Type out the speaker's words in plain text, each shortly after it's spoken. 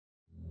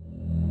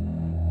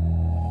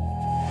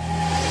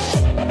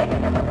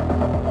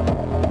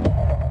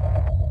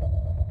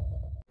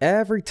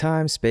Every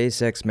time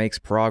SpaceX makes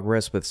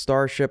progress with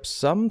Starship,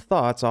 some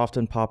thoughts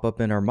often pop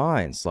up in our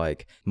minds,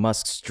 like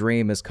Musk's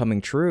dream is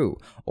coming true,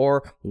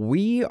 or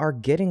we are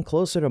getting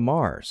closer to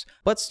Mars.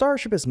 But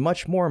Starship is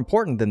much more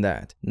important than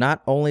that.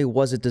 Not only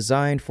was it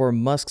designed for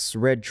Musk's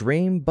red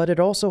dream, but it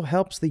also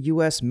helps the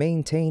US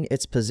maintain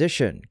its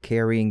position,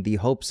 carrying the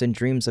hopes and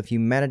dreams of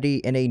humanity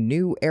in a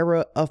new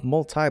era of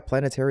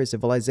multi-planetary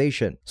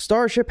civilization.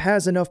 Starship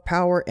has enough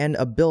power and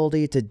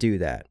ability to do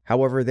that.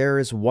 However, there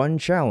is one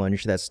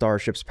challenge that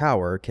Starship's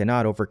power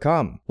cannot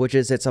overcome, which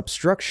is its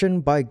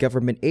obstruction by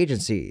government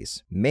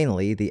agencies,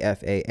 mainly the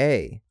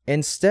FAA.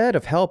 Instead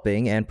of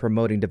helping and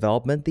promoting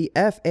development, the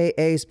FAA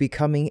is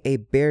becoming a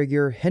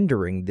barrier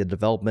hindering the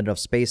development of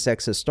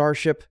SpaceX's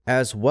Starship,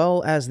 as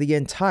well as the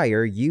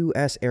entire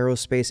US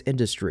aerospace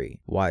industry.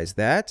 Why is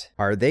that?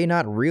 Are they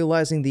not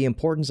realizing the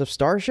importance of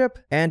Starship?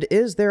 And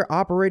is their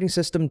operating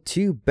system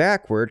too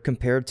backward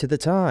compared to the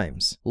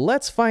times?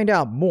 Let's find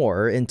out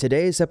more in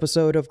today's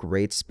episode of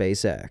Great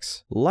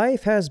SpaceX.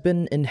 Life has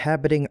been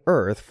inhabiting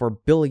Earth for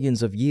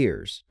billions of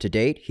years. To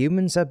date,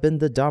 humans have been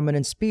the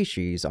dominant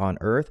species on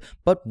Earth,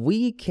 but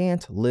we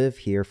can't live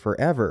here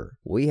forever.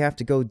 We have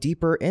to go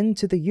deeper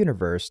into the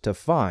universe to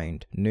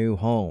find new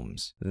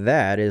homes.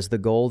 That is the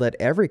goal that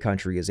every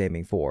country is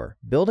aiming for,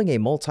 building a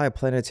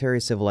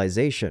multi-planetary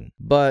civilization.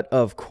 But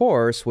of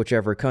course,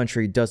 whichever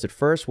country does it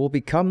first will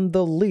become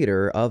the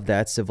leader of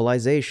that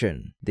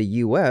civilization. The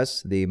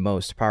US, the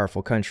most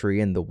powerful country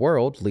in the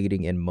world,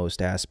 leading in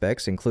most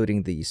aspects,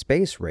 including the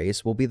space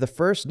race, will be the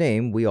first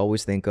name we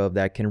always think of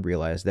that can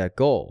realize that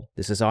goal.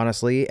 This is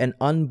honestly an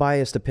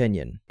unbiased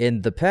opinion.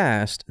 In the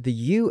past, the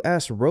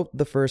US wrote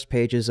the first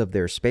pages of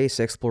their space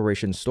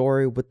exploration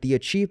story with the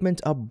achievement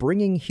of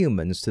bringing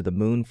humans to the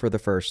moon for the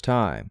first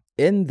time.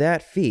 In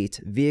that feat,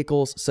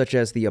 vehicles such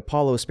as the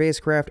Apollo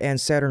spacecraft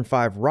and Saturn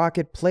V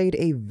rocket played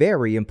a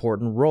very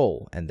important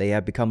role, and they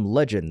have become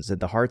legends in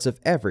the hearts of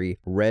every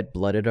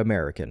red-blooded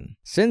American.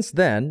 Since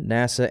then,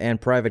 NASA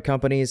and private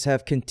companies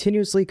have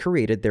continuously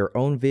created their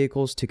own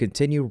vehicles to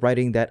continue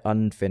writing that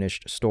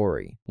unfinished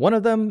story. One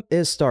of them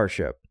is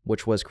Starship,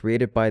 which was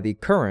created by the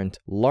current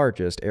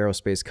largest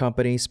aerospace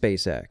company,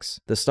 SpaceX.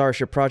 The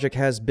Starship project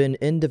has been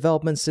in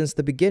development since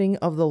the beginning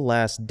of the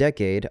last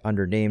decade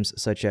under names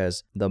such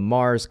as the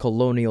Mars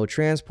Colonial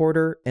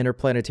Transporter,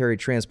 Interplanetary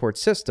Transport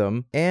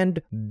System,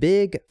 and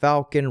Big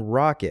Falcon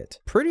rocket.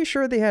 Pretty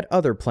sure they had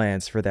other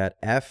plans for that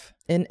F.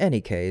 In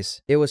any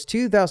case, it was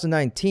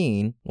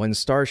 2019 when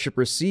Starship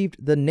received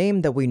the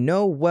name that we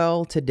know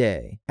well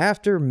today.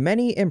 After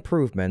many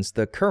improvements,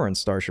 the current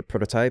Starship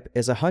prototype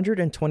is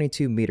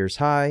 122 meters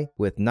high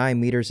with 9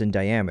 meters in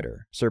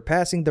diameter,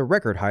 surpassing the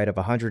record height of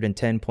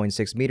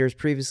 110.6 meters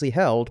previously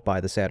held by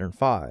the Saturn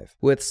V.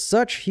 With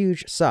such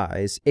huge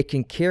size, it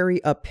can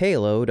carry a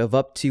payload of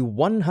up to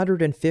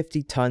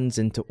 150 tons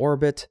into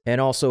orbit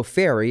and also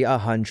ferry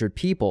 100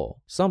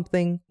 people,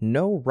 something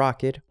no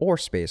rocket or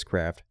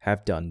spacecraft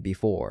have done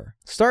before.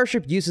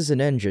 Starship uses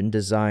an engine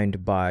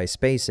designed by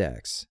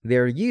SpaceX.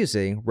 They're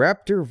using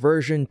Raptor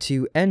version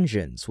 2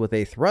 engines with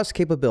a thrust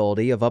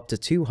capability of up to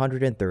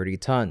 230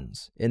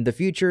 tons. In the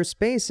future,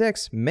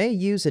 SpaceX may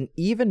use an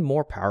even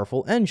more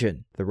powerful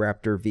engine, the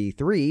Raptor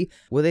V3,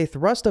 with a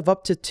thrust of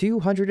up to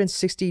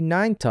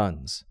 269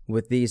 tons.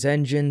 With these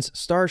engines,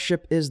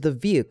 Starship is the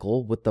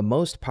vehicle with the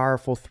most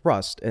powerful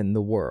thrust in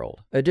the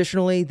world.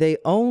 Additionally, they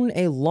own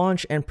a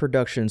launch and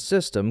production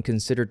system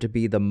considered to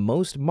be the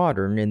most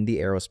modern in the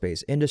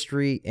aerospace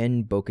industry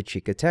in Boca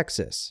Chica,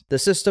 Texas. The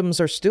systems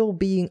are still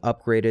being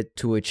upgraded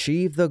to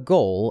achieve the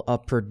goal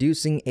of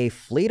producing a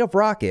fleet of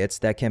rockets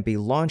that can be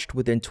launched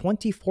within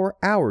 24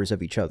 hours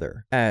of each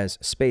other, as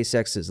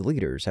SpaceX's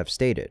leaders have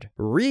stated.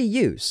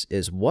 Reuse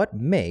is what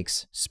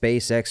makes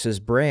SpaceX's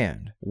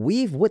brand.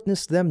 We've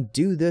witnessed them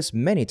do this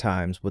many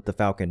times with the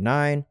Falcon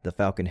 9, the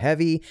Falcon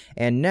Heavy,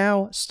 and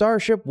now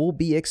Starship will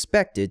be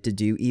expected to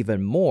do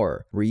even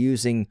more,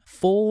 reusing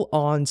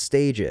full-on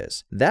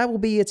stages. That will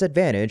be its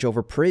advantage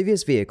over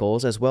previous vehicles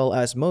as well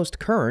as most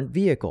current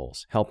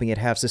vehicles, helping it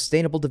have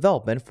sustainable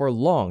development for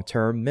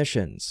long-term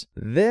missions.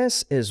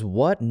 This is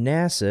what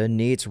NASA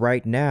needs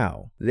right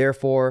now.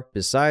 Therefore,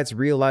 besides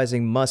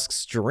realizing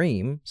Musk's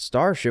dream,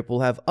 Starship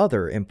will have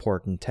other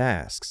important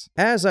tasks.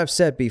 As I've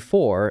said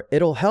before,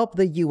 it'll help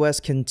the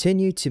US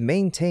continue to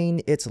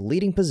maintain its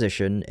leading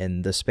position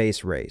in the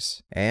space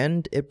race,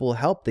 and it will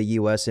help the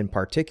US in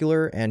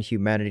particular and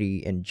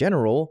humanity in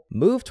general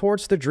move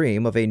towards the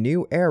dream of a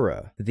new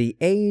era, the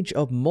age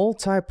of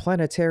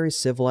multi-planetary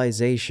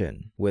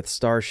civilization. With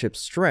Starship's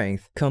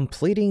strength,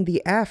 completing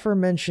the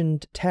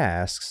aforementioned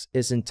tasks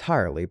is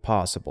entirely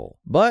possible.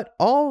 But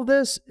all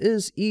this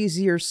is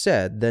easier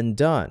said than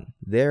done.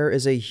 There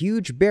is a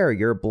huge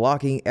barrier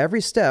blocking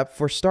every step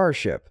for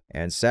Starship,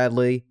 and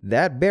sadly,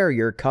 that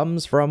barrier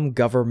comes from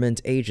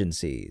government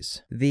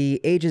agencies. The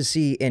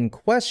agency in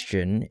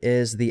question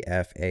is the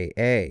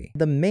FAA.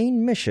 The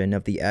main mission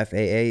of the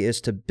FAA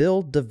is to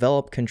build,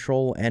 develop,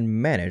 control,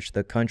 and manage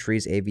the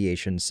country's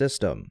aviation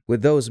system.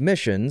 With those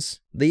missions,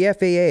 The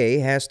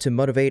FAA has to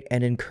motivate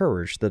and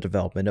encourage the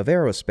development of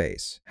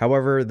aerospace.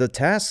 However, the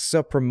tasks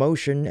of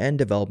promotion and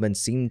development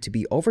seem to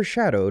be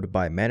overshadowed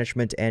by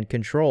management and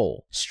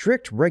control.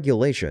 Strict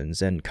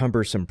regulations and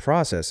cumbersome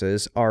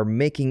processes are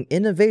making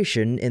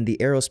innovation in the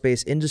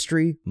aerospace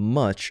industry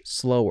much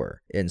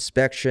slower.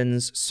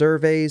 Inspections,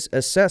 surveys,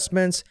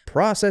 assessments,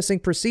 processing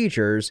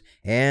procedures,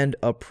 and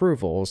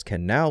approvals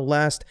can now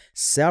last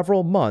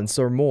several months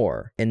or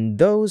more. In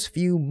those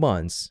few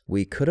months,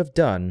 we could have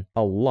done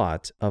a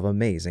lot of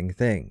amazing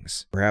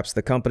things. Perhaps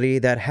the company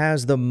that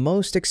has the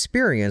most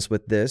experience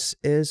with this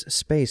is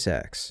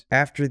SpaceX.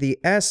 After the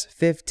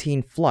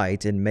S-15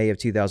 flight in May of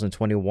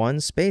 2021,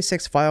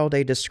 SpaceX filed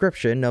a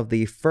description of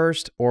the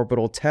first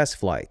orbital test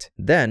flight,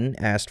 then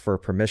asked for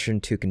permission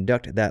to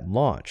conduct that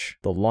launch.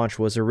 The launch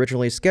was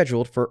originally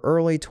scheduled for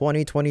early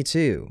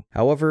 2022.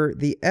 However,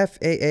 the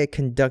FAA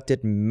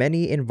conducted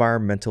many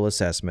environmental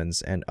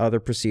assessments and other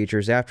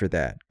procedures after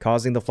that,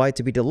 causing the flight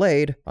to be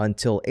delayed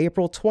until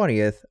April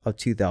 20th of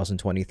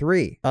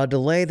 2023, a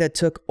delay that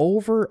took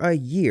over a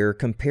year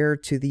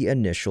compared to the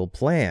initial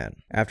plan.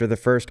 After the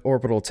first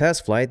orbital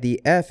test flight, the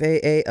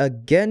FAA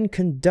again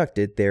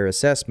conducted their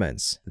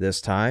assessments. This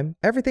time,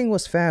 everything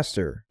was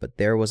faster, but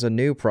there was a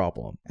new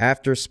problem.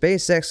 After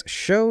SpaceX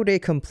showed a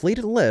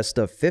completed list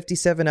of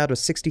 57 out of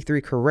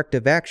 63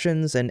 corrective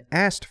actions and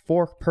asked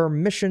for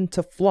permission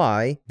to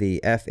fly,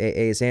 the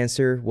FAA's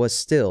answer was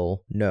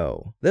still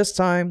no. This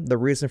time, the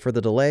reason for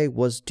the delay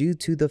was due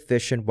to the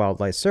Fish and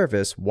Wildlife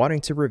Service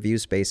wanting to review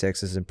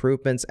SpaceX's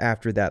improvements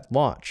after that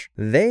launch.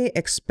 They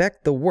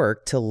expect the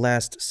work to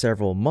last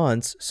several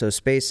months, so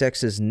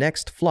SpaceX's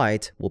next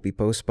flight will be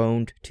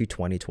postponed to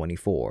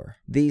 2024.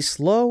 The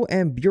slow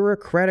and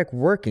bureaucratic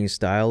working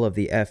style of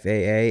the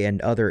FAA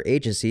and other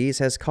agencies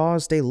has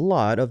caused a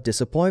lot of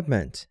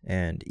disappointment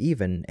and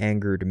even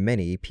angered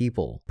many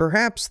people.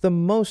 Perhaps the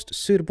most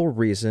suitable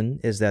reason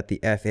is that the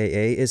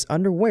FAA is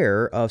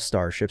unaware of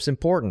Starship's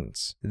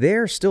importance.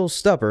 They're still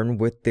stubborn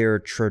with their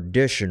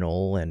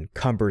traditional and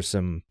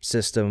cumbersome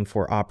system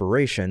for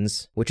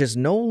operations, which is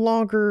no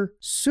longer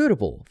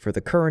suitable for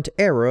the current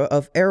era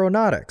of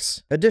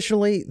aeronautics.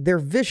 Additionally, their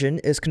vision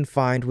is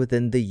confined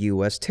within the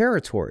US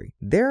territory.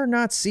 They're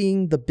not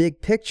seeing the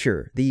big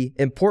picture, the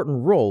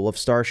important role of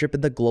Starship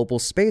in the global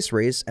space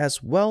race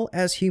as well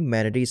as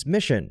humanity's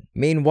mission.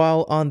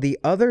 Meanwhile, on the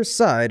other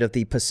side of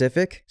the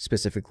Pacific,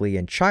 specifically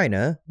in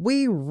China,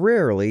 we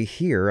rarely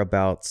hear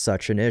about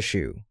such an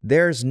issue.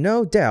 There's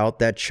no doubt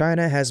that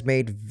China has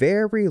made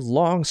very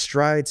long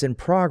strides in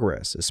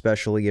progress,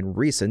 especially in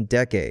recent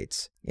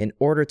decades. In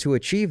order to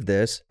achieve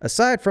this,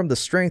 aside from the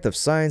strength of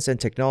science and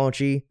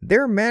technology,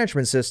 their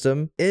management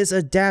system is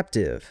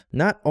adaptive.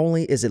 Not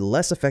only is it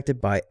less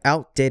affected by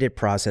outdated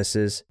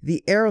processes,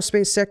 the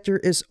aerospace sector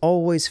is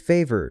always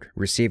favored,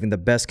 receiving the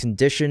best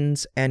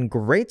conditions and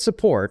great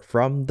support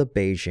from the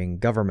Beijing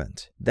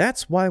government.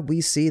 That's why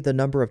we see the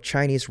number of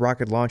Chinese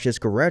rocket launches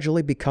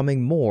gradually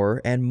becoming more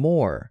and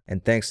more.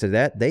 And thanks to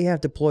that, they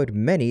have deployed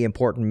many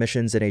important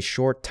missions in a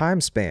short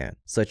time span,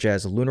 such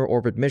as lunar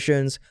orbit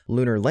missions,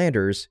 lunar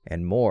landers,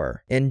 and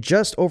more. In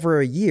just over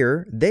a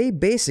year, they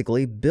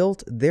basically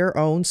built their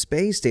own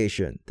space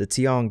station, the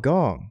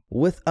Tiangong.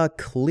 With a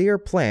clear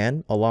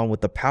plan, along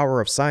with the power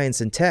of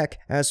science and tech,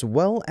 as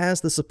well as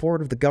the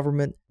support of the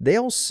government,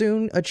 they'll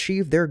soon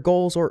achieve their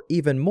goals or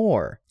even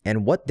more.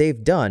 And what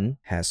they've done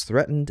has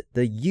threatened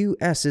the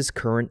US's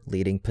current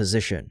leading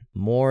position.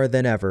 More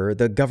than ever,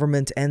 the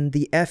government and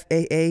the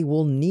FAA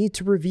will need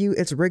to review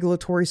its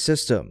regulatory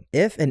system.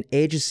 If an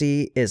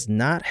agency is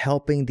not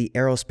helping the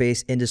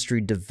aerospace industry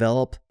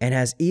develop and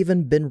has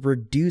even been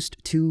reduced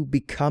to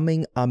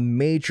becoming a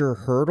major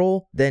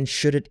hurdle, then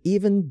should it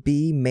even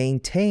be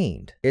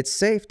maintained? It's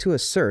safe to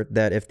assert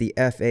that if the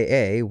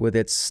FAA, with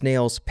its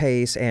snail's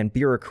pace and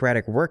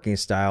bureaucratic working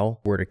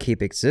style, were to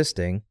keep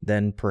existing,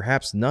 then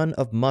perhaps none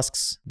of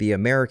Musk's, the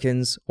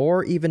Americans,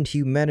 or even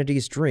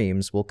humanity's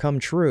dreams will come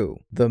true.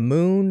 The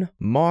moon,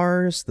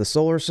 Mars, the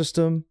solar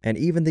system, and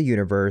even the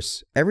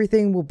universe,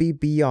 everything will be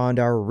beyond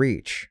our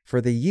reach.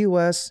 For the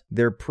US,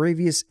 their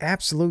previous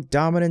absolute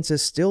dominance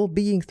is still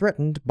being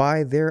threatened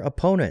by their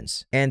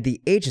opponents, and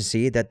the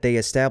agency that they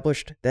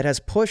established that has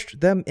pushed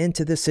them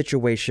into this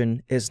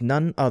situation is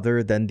none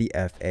other than the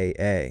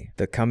FAA.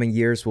 The coming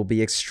years will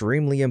be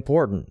extremely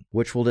important,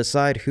 which will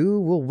decide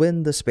who will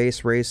win the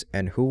space race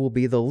and who will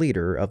be the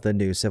leader of the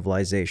new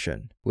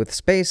civilization. With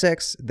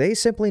SpaceX, they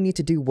simply need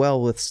to do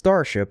well with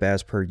Starship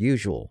as per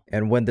usual.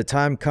 And when the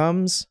time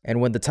comes,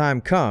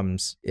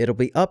 it'll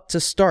be up to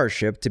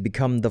Starship to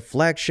become the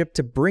flagship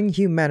to bring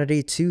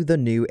humanity to the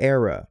new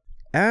era.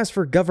 As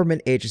for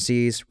government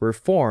agencies,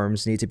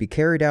 reforms need to be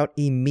carried out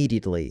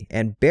immediately,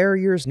 and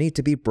barriers need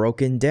to be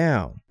broken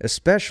down,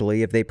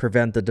 especially if they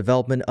prevent the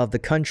development of the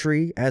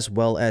country as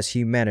well as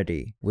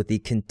humanity. With the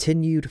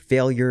continued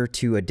failure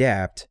to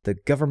adapt, the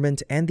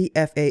government and the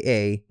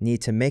FAA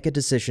need to make a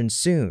decision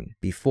soon,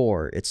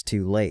 before it's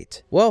too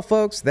late. Well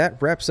folks,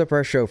 that wraps up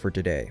our show for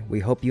today.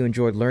 We hope you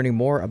enjoyed learning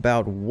more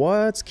about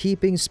what's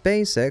keeping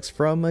SpaceX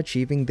from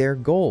achieving their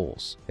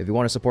goals. If you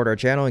want to support our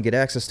channel and get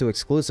access to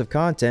exclusive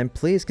content,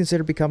 please consider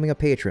consider becoming a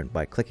patron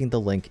by clicking the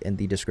link in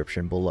the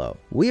description below.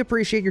 We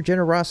appreciate your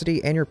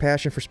generosity and your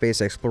passion for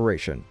space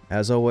exploration.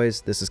 As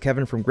always, this is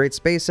Kevin from Great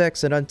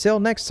SpaceX, and until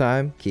next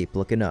time, keep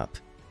looking up.